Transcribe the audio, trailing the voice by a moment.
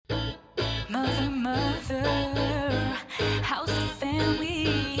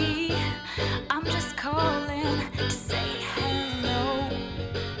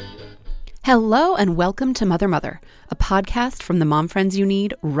Hello and welcome to Mother Mother, a podcast from the mom friends you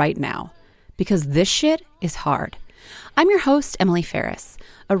need right now. Because this shit is hard. I'm your host, Emily Ferris,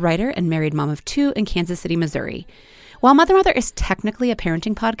 a writer and married mom of two in Kansas City, Missouri. While Mother Mother is technically a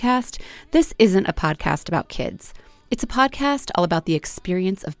parenting podcast, this isn't a podcast about kids. It's a podcast all about the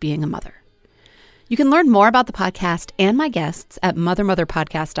experience of being a mother. You can learn more about the podcast and my guests at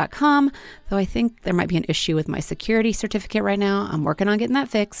mothermotherpodcast.com, though I think there might be an issue with my security certificate right now. I'm working on getting that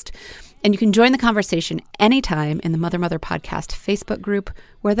fixed. And you can join the conversation anytime in the Mother Mother Podcast Facebook group,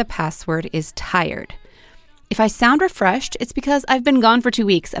 where the password is TIRED. If I sound refreshed, it's because I've been gone for 2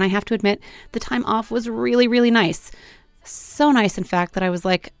 weeks, and I have to admit the time off was really, really nice. So nice, in fact, that I was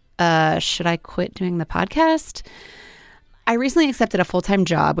like, should I quit doing the podcast? I recently accepted a full-time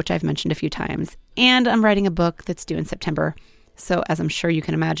job, which I've mentioned a few times, and I'm writing a book that's due in September. So as I'm sure you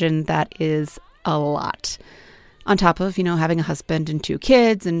can imagine, that is a lot. On top of, having a husband and 2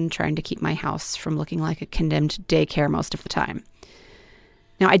 kids and trying to keep my house from looking like a condemned daycare most of the time.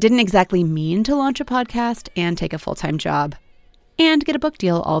 Now, I didn't exactly mean to launch a podcast and take a full-time job and get a book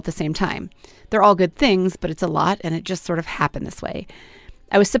deal all at the same time. They're all good things, but it's a lot, and it just sort of happened this way.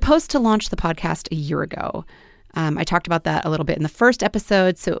 I was supposed to launch the podcast a year ago. I talked about that a little bit in the first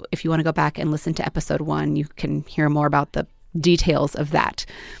episode, so if you want to go back and listen to episode 1, you can hear more about the details of that.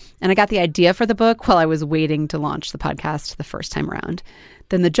 And I got the idea for the book while I was waiting to launch the podcast the first time around.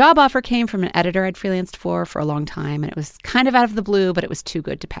 Then the job offer came from an editor I'd freelanced for a long time, and it was kind of out of the blue, but it was too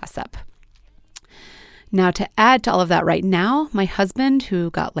good to pass up. Now, to add to all of that right now, my husband, who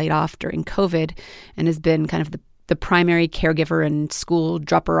got laid off during COVID and has been kind of the primary caregiver and school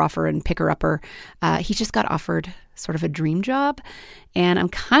dropper-offer and picker-upper, he just got offered sort of a dream job, and I'm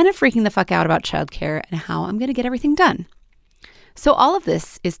kind of freaking the fuck out about childcare and how I'm going to get everything done. So all of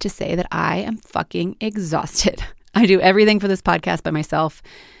this is to say that I am fucking exhausted. I do everything for this podcast by myself,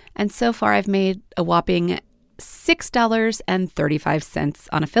 and so far I've made a whopping $6.35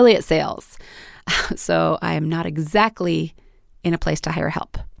 on affiliate sales. So I am not exactly in a place to hire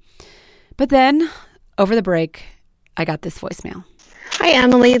help. But then, over the break, I got this voicemail. Hi,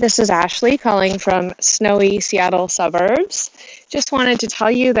 Emily. This is Ashley calling from snowy Seattle suburbs. Just wanted to tell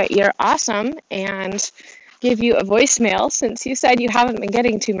you that you're awesome and give you a voicemail since you said you haven't been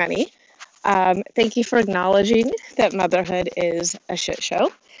getting too many. Thank you for acknowledging that motherhood is a shit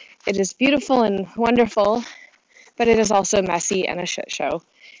show. It is beautiful and wonderful, but it is also messy and a shit show.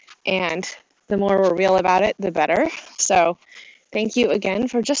 And the more we're real about it, the better. So thank you again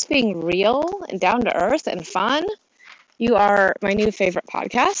for just being real and down to earth and fun. You are my new favorite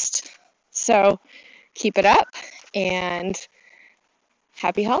podcast. So keep it up and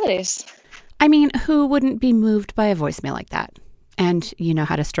happy holidays. I mean, who wouldn't be moved by a voicemail like that? And you know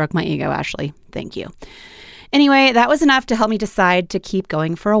how to stroke my ego, Ashley. Thank you. Anyway, that was enough to help me decide to keep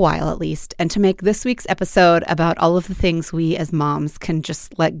going for a while at least, and to make this week's episode about all of the things we as moms can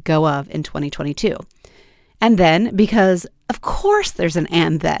just let go of in 2022. And then, because of course there's an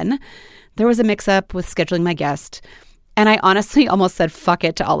and then, there was a mix-up with scheduling my guest, and I honestly almost said fuck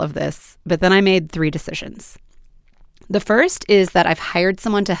it to all of this, but then I made 3 decisions. The first is that I've hired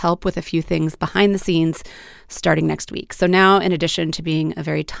someone to help with a few things behind the scenes starting next week. So now, in addition to being a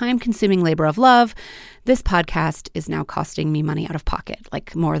very time-consuming labor of love, this podcast is now costing me money out of pocket,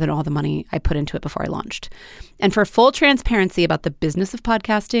 like more than all the money I put into it before I launched. And for full transparency about the business of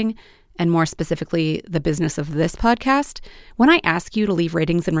podcasting, and more specifically, the business of this podcast, when I ask you to leave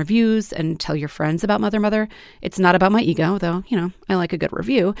ratings and reviews and tell your friends about Mother Mother, it's not about my ego, though, I like a good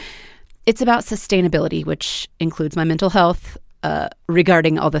review. It's about sustainability, which includes my mental health,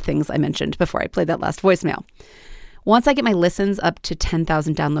 regarding all the things I mentioned before I played that last voicemail. Once I get my listens up to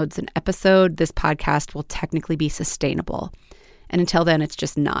 10,000 downloads an episode, this podcast will technically be sustainable. And until then, it's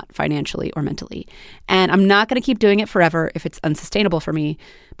just not financially or mentally. And I'm not going to keep doing it forever if it's unsustainable for me.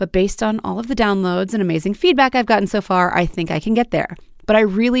 But based on all of the downloads and amazing feedback I've gotten so far, I think I can get there. But I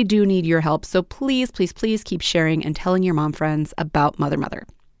really do need your help. So please, please, please keep sharing and telling your mom friends about Mother Mother.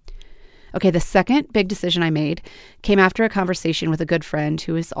 Okay, the second big decision I made came after a conversation with a good friend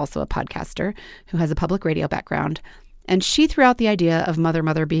who is also a podcaster, who has a public radio background, and she threw out the idea of Mother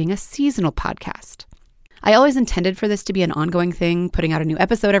Mother being a seasonal podcast. I always intended for this to be an ongoing thing, putting out a new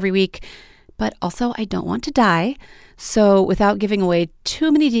episode every week, but also I don't want to die. So without giving away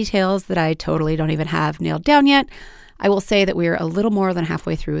too many details that I totally don't even have nailed down yet, I will say that we're a little more than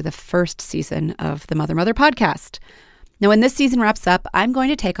halfway through the first season of the Mother Mother podcast. Now, when this season wraps up, I'm going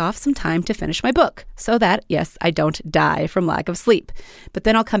to take off some time to finish my book so that, yes, I don't die from lack of sleep. But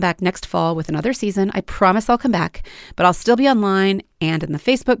then I'll come back next fall with another season. I promise I'll come back, but I'll still be online and in the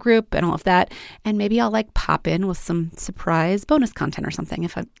Facebook group and all of that. And maybe I'll pop in with some surprise bonus content or something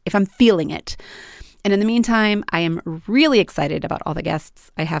if I'm feeling it. And in the meantime, I am really excited about all the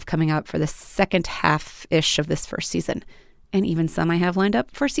guests I have coming up for the second half-ish of this first season, and even some I have lined up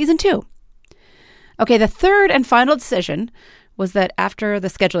for season 2. Okay, the third and final decision was that after the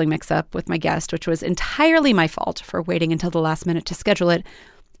scheduling mix-up with my guest, which was entirely my fault for waiting until the last minute to schedule it,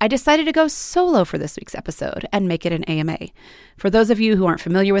 I decided to go solo for this week's episode and make it an AMA. For those of you who aren't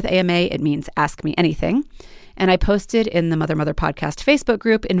familiar with AMA, it means Ask Me Anything. And I posted in the Mother Mother Podcast Facebook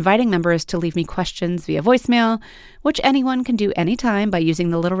group inviting members to leave me questions via voicemail, which anyone can do anytime by using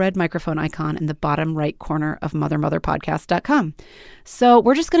the little red microphone icon in the bottom right corner of mothermotherpodcast.com. So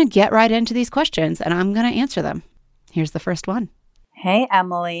we're just going to get right into these questions, and I'm going to answer them. Here's the first one. Hey,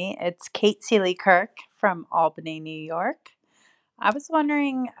 Emily. It's Kate Seeley Kirk from Albany, New York. I was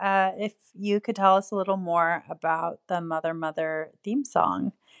wondering if you could tell us a little more about the Mother Mother theme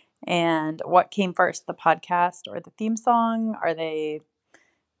song. And what came first, the podcast or the theme song? Are they,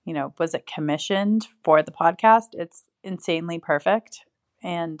 was it commissioned for the podcast? It's insanely perfect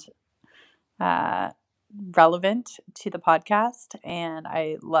and relevant to the podcast. And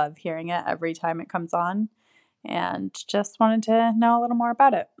I love hearing it every time it comes on. And just wanted to know a little more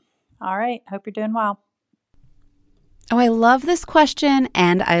about it. All right. Hope you're doing well. Oh, I love this question,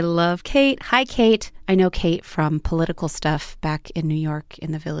 and I love Kate. Hi, Kate. I know Kate from political stuff back in New York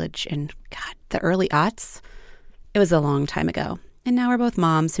in the Village in, the early aughts. It was a long time ago. And now we're both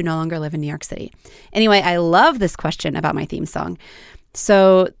moms who no longer live in New York City. Anyway, I love this question about my theme song.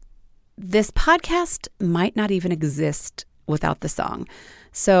 So this podcast might not even exist without the song.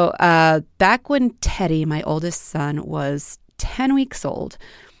 So back when Teddy, my oldest son, was 10 weeks old,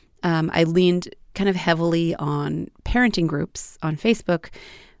 I leaned kind of heavily on parenting groups on Facebook,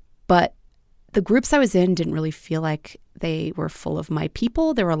 but the groups I was in didn't really feel like they were full of my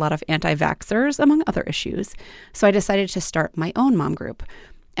people. There were a lot of anti-vaxxers, among other issues. So I decided to start my own mom group.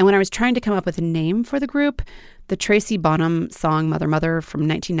 And when I was trying to come up with a name for the group, the Tracy Bonham song Mother Mother from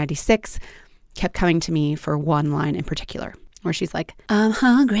 1996 kept coming to me for one line in particular, where she's like, I'm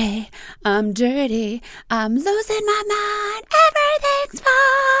hungry, I'm dirty, I'm losing my mind, everything's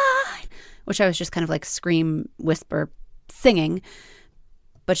fine. Which I was just kind of scream, whisper, singing.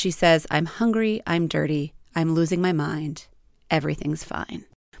 But she says, I'm hungry, I'm dirty, I'm losing my mind, everything's fine.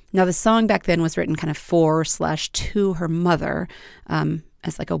 Now, the song back then was written kind of for/to her mother,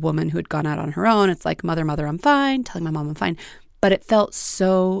 as a woman who had gone out on her own. It's like, mother, mother, I'm fine, telling my mom I'm fine. But it felt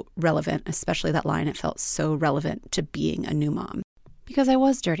so relevant, especially that line. It felt so relevant to being a new mom because I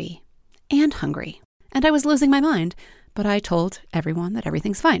was dirty and hungry and I was losing my mind. But I told everyone that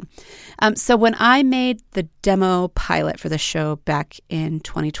everything's fine. So when I made the demo pilot for the show back in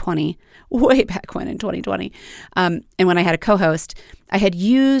 2020, way back when in 2020, and when I had a co-host, I had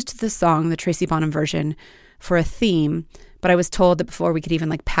used the song, the Tracy Bonham version, for a theme, but I was told that before we could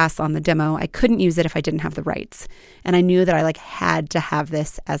even pass on the demo, I couldn't use it if I didn't have the rights. And I knew that I had to have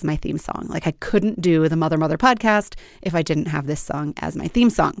this as my theme song. I couldn't do the Mother Mother podcast if I didn't have this song as my theme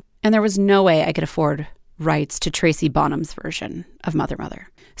song. And there was no way I could afford rights to Tracy Bonham's version of Mother Mother.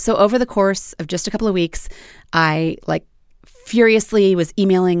 So over the course of just a couple of weeks, I furiously was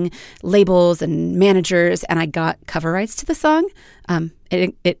emailing labels and managers, and I got cover rights to the song.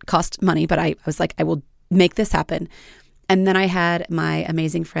 It cost money, but I was like, I will make this happen. And then I had my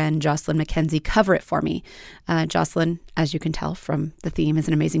amazing friend Jocelyn McKenzie cover it for me. Jocelyn, as you can tell from the theme, is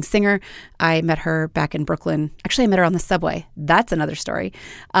an amazing singer. I met her back in Brooklyn. Actually, I met her on the subway. That's another story.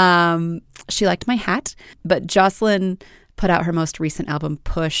 She liked my hat, but Jocelyn put out her most recent album,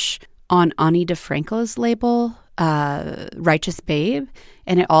 Push, on Ani DeFranco's label, Righteous Babe,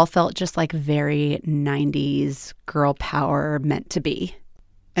 and it all felt just very 90s girl power meant to be.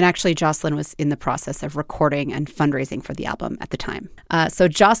 And actually, Jocelyn was in the process of recording and fundraising for the album at the time. So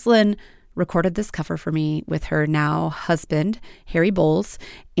Jocelyn recorded this cover for me with her now husband, Harry Bowles.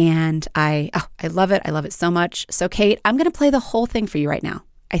 And I love it. I love it so much. So Kate, I'm going to play the whole thing for you right now.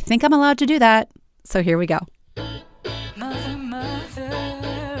 I think I'm allowed to do that. So here we go. Mother,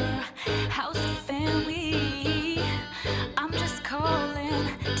 mother, how's the family? I'm just calling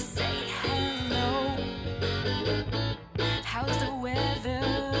to say hello. How's the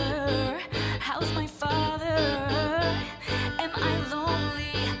weather? How's my father? Am I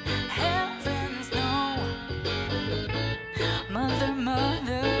lonely? Heavens no. Mother,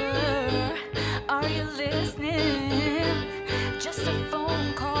 mother, are you listening? Just a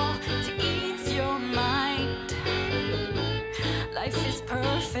phone call to ease your mind.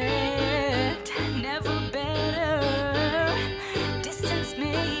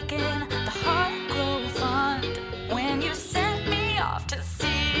 making the heart grow fond. When you sent me off to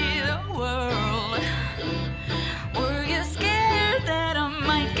see the world, were you scared that I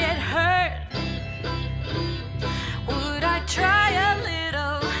might get hurt? Would I try a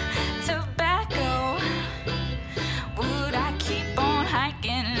little tobacco? Would I keep on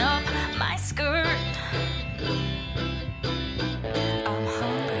hiking up my skirt? I'm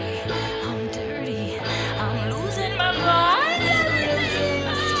hungry, I'm dirty, I'm losing my mind.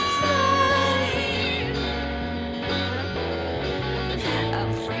 Everything's fine.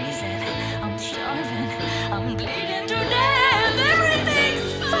 I'm freezing, I'm starving, I'm bleeding to death.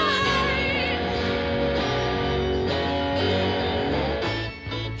 Everything's fine.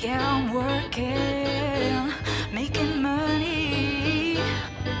 Yeah, I'm working, making money.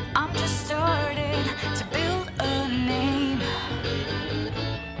 I'm just starting to build a name.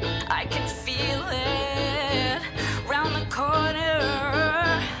 I can feel it round the corner.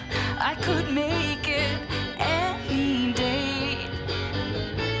 I could make it any day.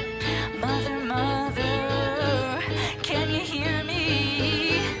 Mother, mother, can you hear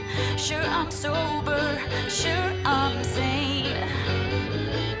me? Sure I'm sober, sure I'm sane.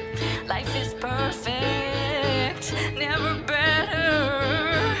 Life is perfect, never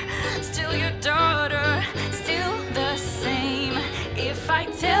better. Still your daughter, still the same. If I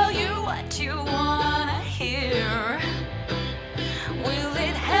tell you what you wanna hear, will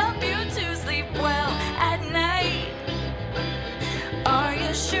it help you to sleep well at night? Are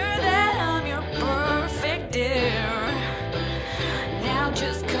you sure that I'm your perfect dear? Now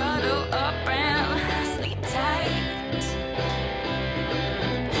just cuddle up and sleep tight.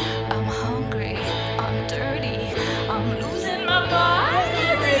 I'm hungry, I'm dirty, I'm losing my mind.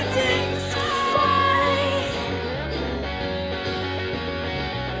 Everything's fine.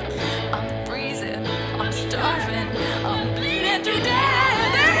 I'm freezing, I'm starving, I'm bleeding to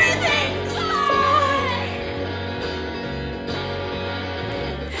death. Everything's fine.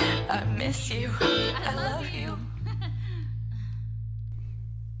 I miss you, I love you.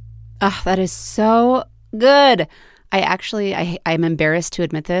 Ah, that is so good. I'm embarrassed to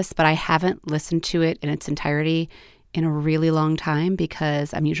admit this, but I haven't listened to it in its entirety in a really long time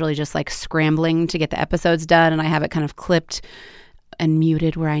because I'm usually just like scrambling to get the episodes done, and I have it kind of clipped and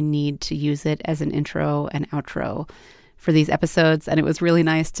muted where I need to use it as an intro and outro for these episodes. And it was really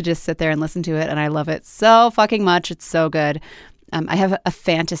nice to just sit there and listen to it, and I love it so fucking much. It's so good. I have a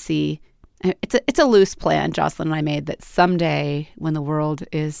fantasy. It's a loose plan Jocelyn and I made that someday when the world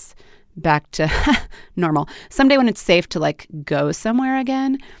is back to normal, someday when it's safe to like go somewhere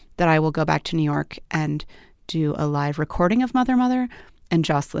again, that I will go back to New York and do a live recording of Mother Mother, and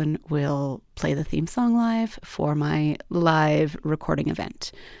Jocelyn will play the theme song live for my live recording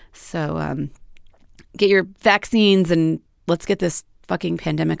event. So get your vaccines and let's get this fucking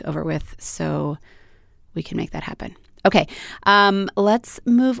pandemic over with so we can make that happen. Okay, let's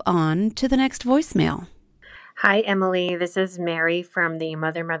move on to the next voicemail. Hi, Emily. This is Mary from the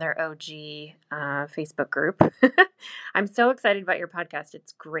Mother Mother OG Facebook group. I'm so excited about your podcast.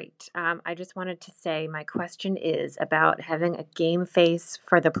 It's great. I just wanted to say my question is about having a game face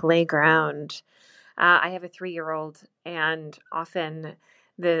for the playground. I have a 3-year-old, and often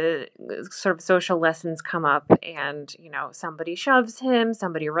the sort of social lessons come up and, you know, somebody shoves him,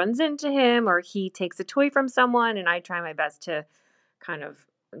 somebody runs into him, or he takes a toy from someone, and I try my best to kind of,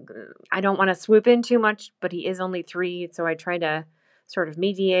 I don't want to swoop in too much, but he is only 3, so I try to sort of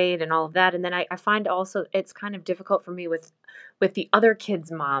mediate and all of that. And then I find also it's kind of difficult for me with the other kids'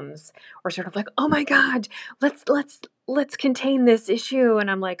 moms, or sort of like, oh my God, let's contain this issue.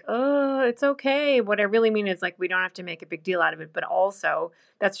 And I'm like, oh, it's okay. What I really mean is like, we don't have to make a big deal out of it, but also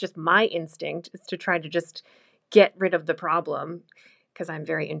that's just my instinct is to try to just get rid of the problem because I'm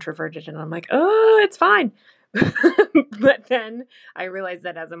very introverted, and I'm like, oh, it's fine. But then I realized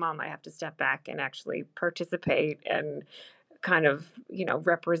that as a mom, I have to step back and actually participate and kind of, you know,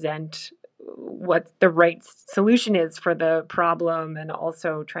 represent what the right solution is for the problem, and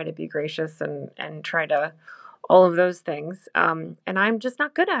also try to be gracious and try to all of those things. And I'm just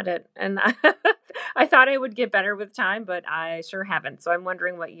not good at it. And I thought I would get better with time, but I sure haven't. So I'm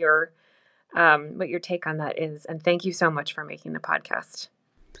wondering what your take on that is. And thank you so much for making the podcast.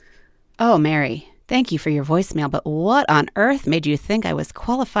 Oh, Mary, thank you for your voicemail, but what on earth made you think I was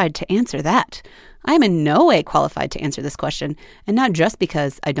qualified to answer that? I am in no way qualified to answer this question, and not just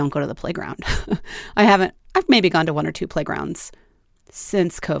because I don't go to the playground. I've maybe gone to 1 or 2 playgrounds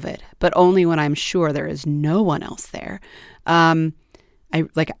since COVID, but only when I'm sure there is no one else there. I'm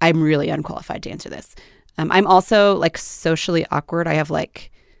really unqualified to answer this. I'm also like socially awkward. I have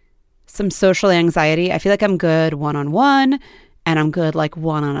like some social anxiety. I feel like I'm good one-on-one, and I'm good like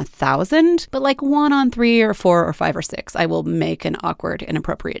 1 on 1,000, but like 1 on 3 or 4 or 5 or 6, I will make an awkward,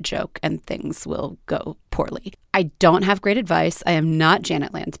 inappropriate joke and things will go poorly. I don't have great advice. I am not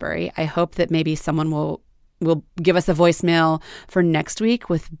Janet Lansbury. I hope that maybe someone will give us a voicemail for next week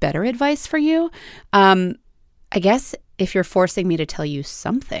with better advice for you. I guess if you're forcing me to tell you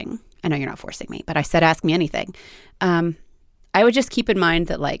something, I know you're not forcing me, but I said ask me anything. I would just keep in mind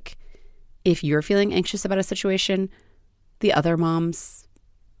that like if you're feeling anxious about a situation, the other moms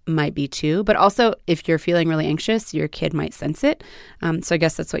might be too. But also if you're feeling really anxious, your kid might sense it. So I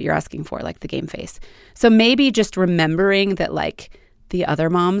guess that's what you're asking for, like the game face. So maybe just remembering that like the other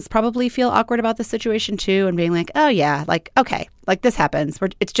moms probably feel awkward about the situation too and being like, oh yeah, like, okay, like this happens.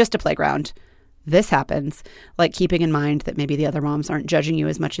 It's just a playground. This happens. Like keeping in mind that maybe the other moms aren't judging you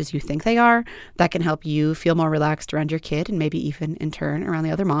as much as you think they are. That can help you feel more relaxed around your kid and maybe even in turn around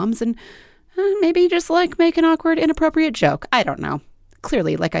the other moms and maybe just like make an awkward, inappropriate joke. I don't know.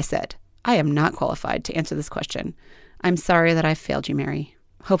 Clearly, like I said, I am not qualified to answer this question. I'm sorry that I failed you, Mary.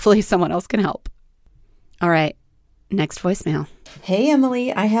 Hopefully someone else can help. All right. Next voicemail. Hey,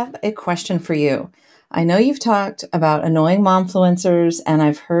 Emily, I have a question for you. I know you've talked about annoying momfluencers, and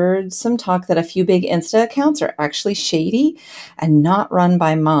I've heard some talk that a few big Insta accounts are actually shady and not run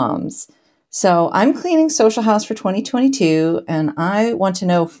by moms. So I'm cleaning Social House for 2022, and I want to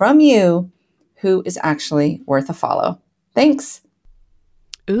know from you who is actually worth a follow. Thanks.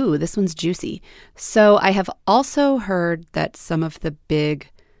 Ooh, this one's juicy. So I have also heard that some of the big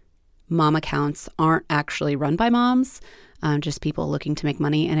mom accounts aren't actually run by moms, just people looking to make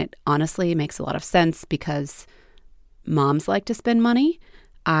money. And it honestly makes a lot of sense because moms like to spend money.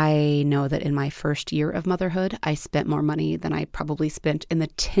 I know that in my first year of motherhood, I spent more money than I probably spent in the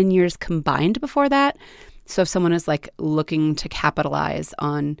 10 years combined before that. So if someone is like looking to capitalize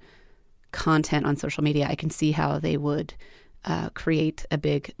on content on social media, I can see how they would create a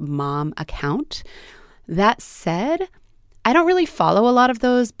big mom account. That said, I don't really follow a lot of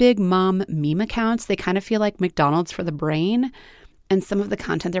those big mom meme accounts. They kind of feel like McDonald's for the brain. And some of the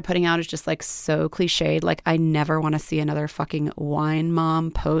content they're putting out is just like so cliched. Like I never want to see another fucking wine mom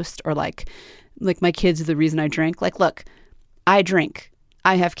post or like my kids are the reason I drink. Like, look, I drink.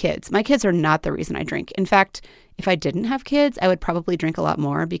 I have kids. My kids are not the reason I drink. In fact, if I didn't have kids, I would probably drink a lot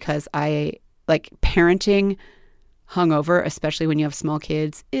more because I like parenting hungover, especially when you have small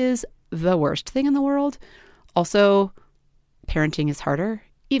kids, is the worst thing in the world. Also, parenting is harder,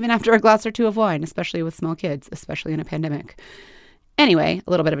 even after a glass or two of wine, especially with small kids, especially in a pandemic. Anyway, a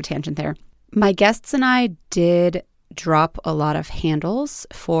little bit of a tangent there. My guests and I did drop a lot of handles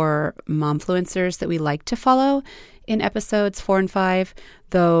for momfluencers that we like to follow in episodes 4 and 5,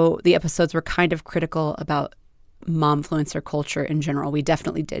 though the episodes were kind of critical about momfluencer culture in general. We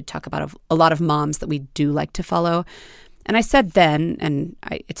definitely did talk about a lot of moms that we do like to follow. And I said then, and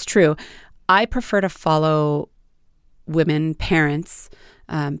it's true, I prefer to follow women, parents,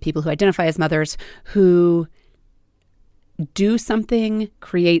 people who identify as mothers, who do something,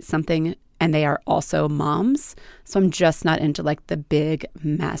 create something, and they are also moms. So I'm just not into like the big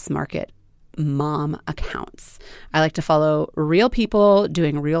mass market mom accounts. I like to follow real people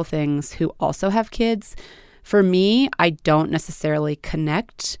doing real things who also have kids. For me, I don't necessarily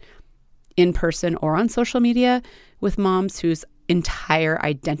connect in person or on social media with moms whose entire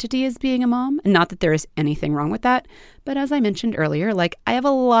identity is being a mom. Not that there is anything wrong with that, but as I mentioned earlier, like I have a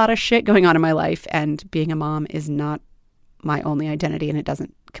lot of shit going on in my life and being a mom is not my only identity and it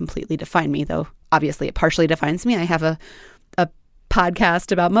doesn't completely define me, though obviously it partially defines me. I have a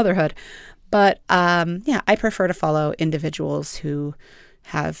podcast about motherhood. But yeah, I prefer to follow individuals who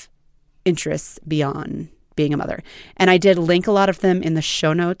have interests beyond being a mother. And I did link a lot of them in the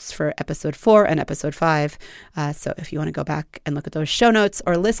show notes for episode 4 and episode 5. So if you want to go back and look at those show notes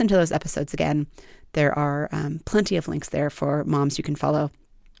or listen to those episodes again, there are plenty of links there for moms you can follow.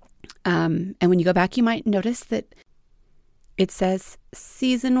 And when you go back, you might notice that it says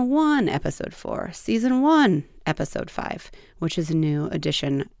season 1, episode 4, season 1, episode 5, which is a new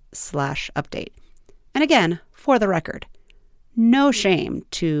addition / update. And again, for the record, no shame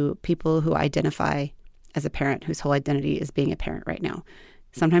to people who identify as a parent whose whole identity is being a parent right now.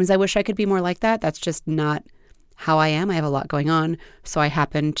 Sometimes I wish I could be more like that. That's just not how I am. I have a lot going on. So I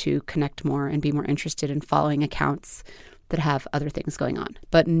happen to connect more and be more interested in following accounts that have other things going on.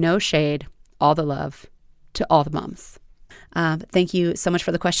 But no shade, all the love to all the moms. Thank you so much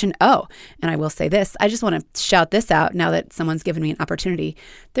for the question. Oh, and I will say this. I just want to shout this out now that someone's given me an opportunity.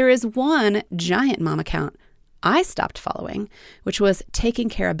 There is one giant mom account I stopped following, which was Taking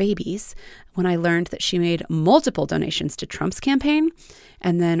Care of Babies, when I learned that she made multiple donations to Trump's campaign.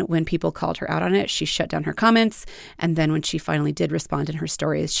 And then when people called her out on it, she shut down her comments. And then when she finally did respond in her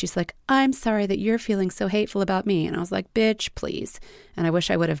stories, she's like, I'm sorry that you're feeling so hateful about me. And I was like, bitch, please. And I wish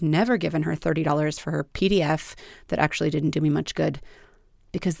I would have never given her $30 for her PDF that actually didn't do me much good,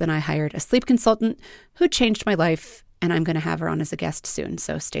 because then I hired a sleep consultant who changed my life, and I'm going to have her on as a guest soon.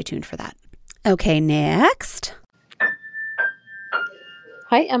 So stay tuned for that. Okay, next.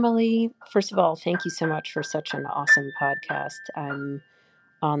 Hi, Emily. First of all, thank you so much for such an awesome podcast. I'm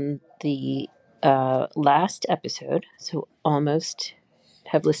on the last episode, so almost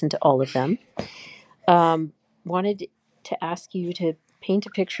have listened to all of them. Wanted to ask you to paint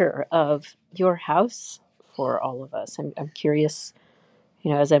a picture of your house for all of us. I'm curious,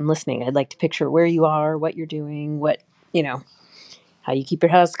 as I'm listening, I'd like to picture where you are, what you're doing, how you keep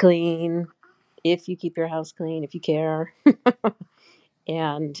your house clean, if you keep your house clean, if you care.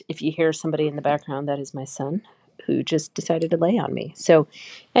 And if you hear somebody in the background, that is my son who just decided to lay on me. So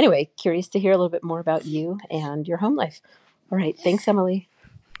anyway, curious to hear a little bit more about you and your home life. All right. Thanks, Emily.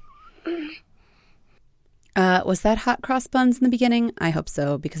 Was that hot cross buns in the beginning? I hope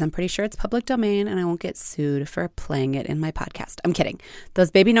so, because I'm pretty sure it's public domain and I won't get sued for playing it in my podcast. I'm kidding.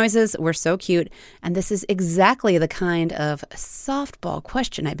 Those baby noises were so cute. And this is exactly the kind of softball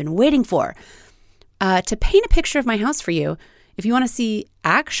question I've been waiting for. To paint a picture of my house for you, if you want to see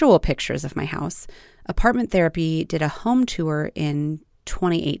actual pictures of my house, Apartment Therapy did a home tour in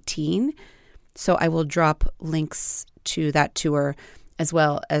 2018. So I will drop links to that tour, as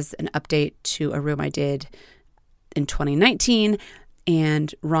well as an update to a room I did in 2019.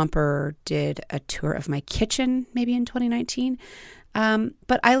 And Romper did a tour of my kitchen maybe in 2019.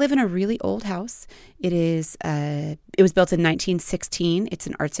 But I live in a really old house. It was built in 1916. It's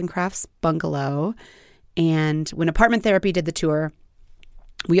an arts and crafts bungalow. And when Apartment Therapy did the tour,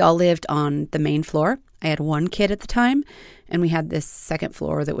 we all lived on the main floor. I had one kid at the time, and we had this second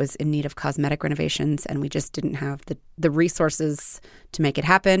floor that was in need of cosmetic renovations, and we just didn't have the resources to make it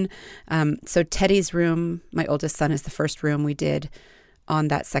happen. So Teddy's room, my oldest son, is the first room we did on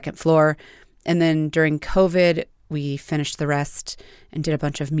that second floor. And then during COVID, we finished the rest and did a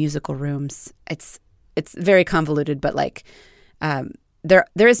bunch of musical rooms. It's very convoluted, but there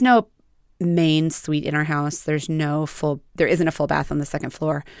is no main suite in our house. There isn't a full bath on the second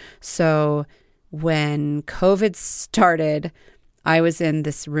floor. So when COVID started, I was in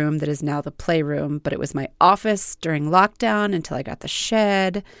this room that is now the playroom, but it was my office during lockdown until I got the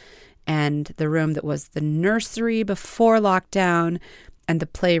shed, and the room that was the nursery before lockdown and the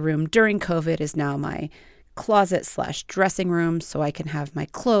playroom during COVID is now my closet/dressing room, so I can have my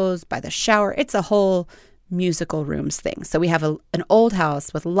clothes by the shower. It's a whole musical rooms thing. So we have an old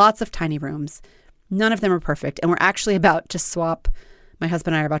house with lots of tiny rooms. None of them are perfect. And we're actually about to swap, my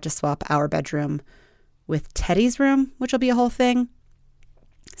husband and I are about to swap our bedroom with Teddy's room, which will be a whole thing.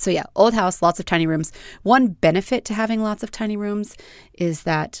 So yeah, old house, lots of tiny rooms. One benefit to having lots of tiny rooms is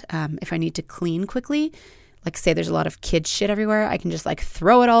that if I need to clean quickly, like say there's a lot of kid shit everywhere, I can just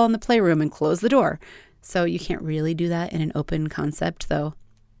throw it all in the playroom and close the door. So you can't really do that in an open concept, though.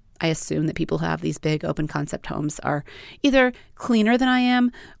 I assume that people who have these big open concept homes are either cleaner than I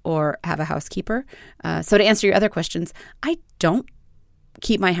am or have a housekeeper. So to answer your other questions, I don't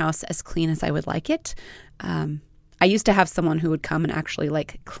keep my house as clean as I would like it. I used to have someone who would come and actually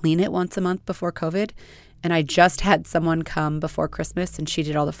clean it once a month before COVID. And I just had someone come before Christmas and she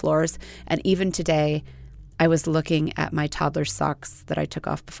did all the floors. And even today, I was looking at my toddler's socks that I took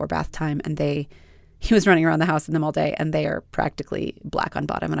off before bath time, and he was running around the house in them all day, and they are practically black on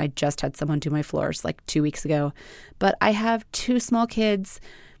bottom. And I just had someone do my floors 2 weeks ago. But I have 2 small kids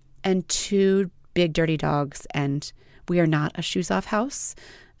and 2 big dirty dogs, and we are not a shoes off house.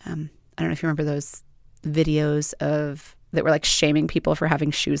 I don't know if you remember those videos that were shaming people for having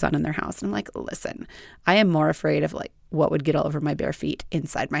shoes on in their house. And I'm listen, I am more afraid of what would get all over my bare feet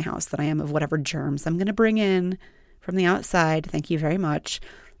inside my house than I am of whatever germs I'm going to bring in from the outside. Thank you very much.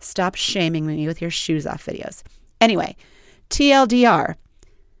 Stop shaming me with your shoes off videos. Anyway, TLDR.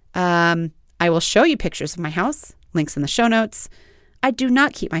 I will show you pictures of my house, links in the show notes. I do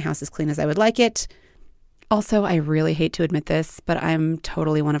not keep my house as clean as I would like it. Also, I really hate to admit this, but I'm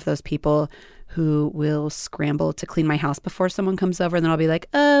totally one of those people who will scramble to clean my house before someone comes over, and then I'll be like,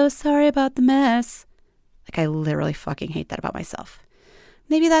 oh, sorry about the mess. I literally fucking hate that about myself.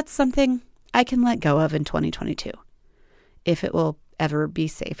 Maybe that's something I can let go of in 2022, if it will ever be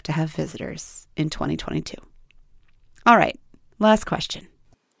safe to have visitors in 2022. All right, last question.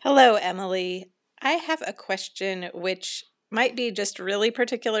 Hello, Emily. I have a question which might be just really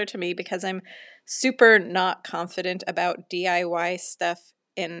particular to me because I'm super not confident about DIY stuff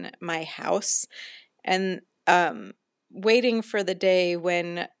in my house. And waiting for the day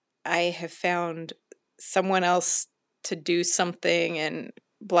when I have found someone else to do something and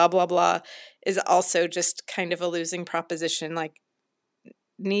blah, blah, blah is also just kind of a losing proposition. Like,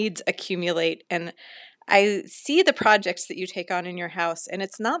 needs accumulate. And I see the projects that you take on in your house, and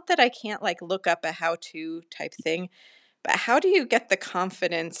it's not that I can't like look up a how-to type thing, but how do you get the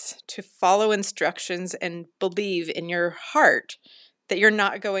confidence to follow instructions and believe in your heart that you're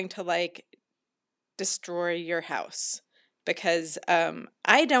not going to like destroy your house? Because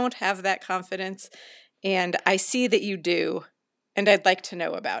I don't have that confidence, and I see that you do, and I'd like to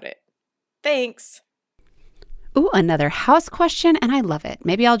know about it. Thanks. Ooh, another house question, and I love it.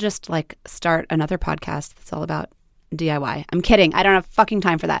 Maybe I'll just like start another podcast that's all about DIY. I'm kidding. I don't have fucking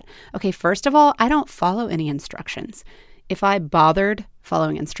time for that. Okay, first of all, I don't follow any instructions. If I bothered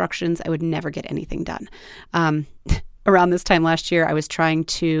following instructions, I would never get anything done. Around this time last year, I was trying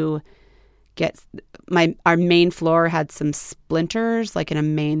to get our main floor had some splinters, like in a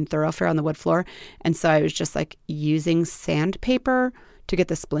main thoroughfare on the wood floor. And so I was just like using sandpaper to get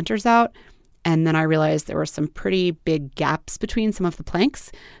the splinters out. And then I realized there were some pretty big gaps between some of the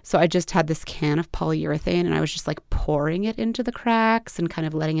planks. So I just had this can of polyurethane and I was just like pouring it into the cracks and kind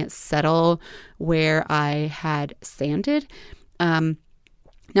of letting it settle where I had sanded.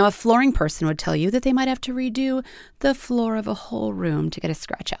 Now, a flooring person would tell you that they might have to redo the floor of a whole room to get a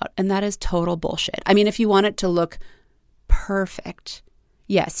scratch out. And that is total bullshit. I mean, if you want it to look perfect,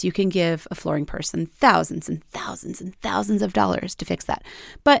 yes, you can give a flooring person thousands and thousands and thousands of dollars to fix that.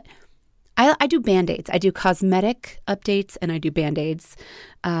 But I do Band-Aids. I do cosmetic updates and I do Band-Aids.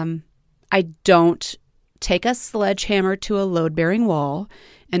 I don't take a sledgehammer to a load-bearing wall.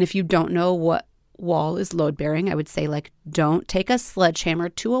 And if you don't know what wall is load-bearing, I would say, like, don't take a sledgehammer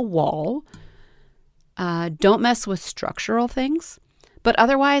to a wall. Don't mess with structural things. But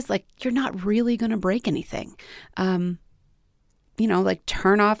otherwise, like, you're not really going to break anything. Like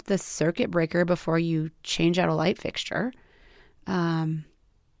turn off the circuit breaker before you change out a light fixture.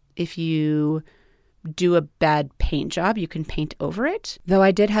 If you do a bad paint job, you can paint over it. Though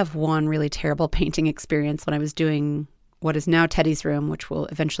I did have one really terrible painting experience when I was doing what is now Teddy's room, which will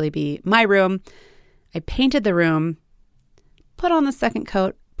eventually be my room. I painted the room, put on the second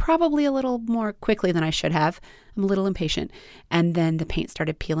coat, probably a little more quickly than I should have. I'm a little impatient. And then the paint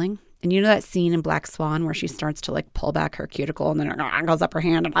started peeling. And you know that scene in Black Swan where she starts to like pull back her cuticle and then it goes up her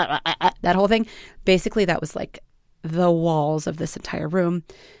hand and that whole thing? Basically, that was like the walls of this entire room.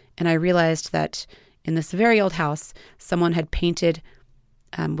 And I realized that in this very old house, someone had painted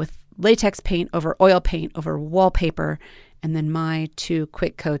with latex paint over oil paint over wallpaper. And then my 2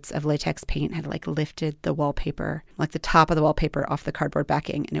 quick coats of latex paint had like lifted the wallpaper, like the top of the wallpaper off the cardboard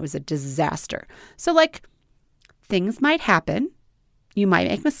backing. And it was a disaster. So like things might happen. You might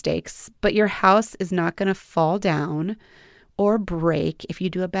make mistakes, but your house is not going to fall down or break if you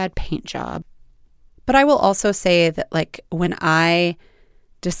do a bad paint job. But I will also say that like when I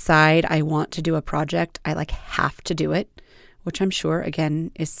decide I want to do a project, I like have to do it, which I'm sure, again,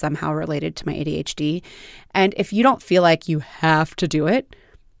 is somehow related to my ADHD. And if you don't feel like you have to do it,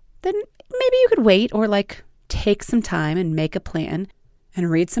 then maybe you could wait or like take some time and make a plan and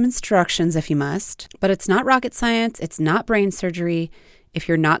read some instructions if you must. But it's not rocket science. It's not brain surgery. If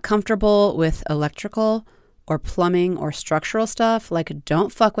you're not comfortable with electrical or plumbing or structural stuff, like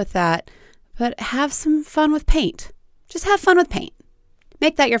don't fuck with that, but have some fun with paint. Just have fun with paint.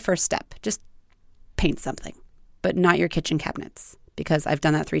 Make that your first step. Just paint something, but not your kitchen cabinets, because I've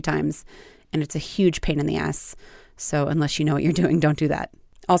done that 3 times and it's a huge pain in the ass. So unless you know what you're doing, don't do that.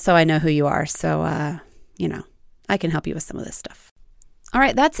 Also, I know who you are. So, I can help you with some of this stuff. All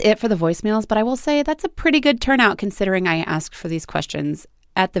right, that's it for the voicemails, but I will say that's a pretty good turnout considering I asked for these questions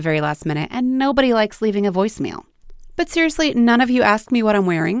at the very last minute and nobody likes leaving a voicemail. But seriously, none of you asked me what I'm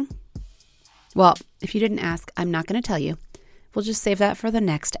wearing. Well, if you didn't ask, I'm not going to tell you. We'll just save that for the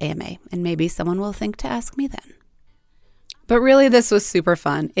next AMA, and maybe someone will think to ask me then. But really, this was super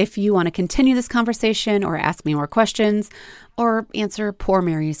fun. If you want to continue this conversation or ask me more questions or answer poor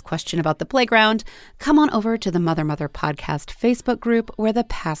Mary's question about the playground, come on over to the Mother Podcast Facebook group where the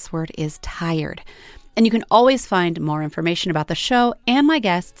password is tired. And you can always find more information about the show and my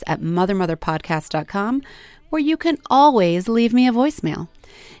guests at mothermotherpodcast.com, where you can always leave me a voicemail.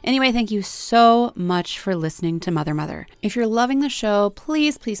 Anyway, thank you so much for listening to Mother Mother. If you're loving the show,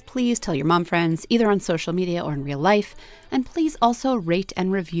 please, please, please tell your mom friends, either on social media or in real life. And please also rate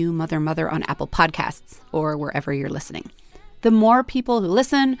and review Mother Mother on Apple Podcasts or wherever you're listening. The more people who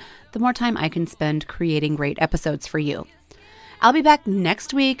listen, the more time I can spend creating great episodes for you. I'll be back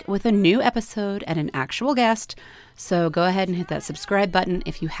next week with a new episode and an actual guest, so go ahead and hit that subscribe button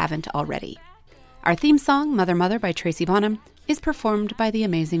if you haven't already. Our theme song, Mother Mother by Tracy Bonham, is performed by the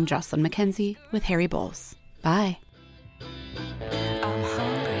amazing Jocelyn McKenzie with Harry Bowles. Bye. I'm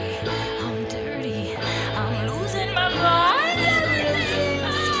hungry, I'm dirty, I'm losing my mind,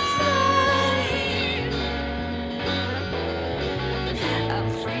 everything's fine.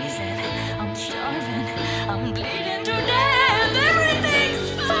 I'm freezing, I'm starving, I'm bleeding to death, everything's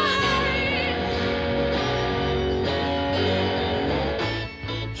fine.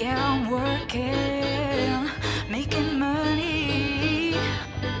 Yeah, I'm working, making money.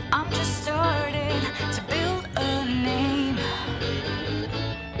 I'm just starting to build a name.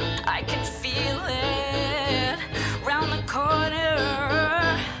 I can feel it round the corner.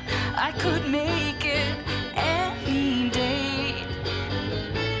 I could make it any day.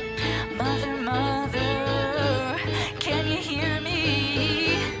 Mother, mother, can you hear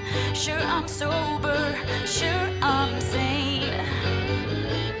me? Sure I'm sober, sure I'm sane.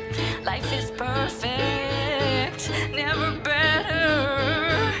 Life is perfect, never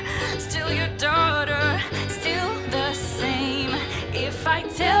better. Still your daughter, still the same. If I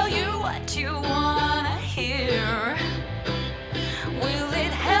tell you what you wanna hear, will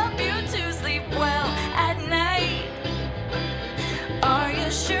it help you to sleep well at night? Are you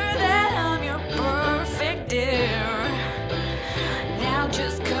sure that I'm your perfect dear? Now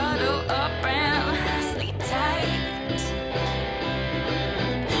just cuddle up and sleep tight.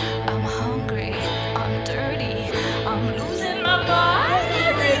 I'm hungry, I'm dirty, I'm losing my mind,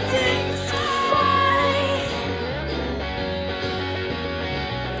 everything's fine.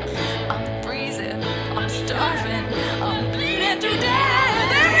 I'm freezing, I'm starving, I'm bleeding to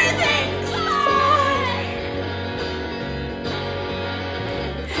death, everything's fine.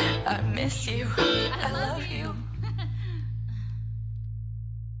 I miss you.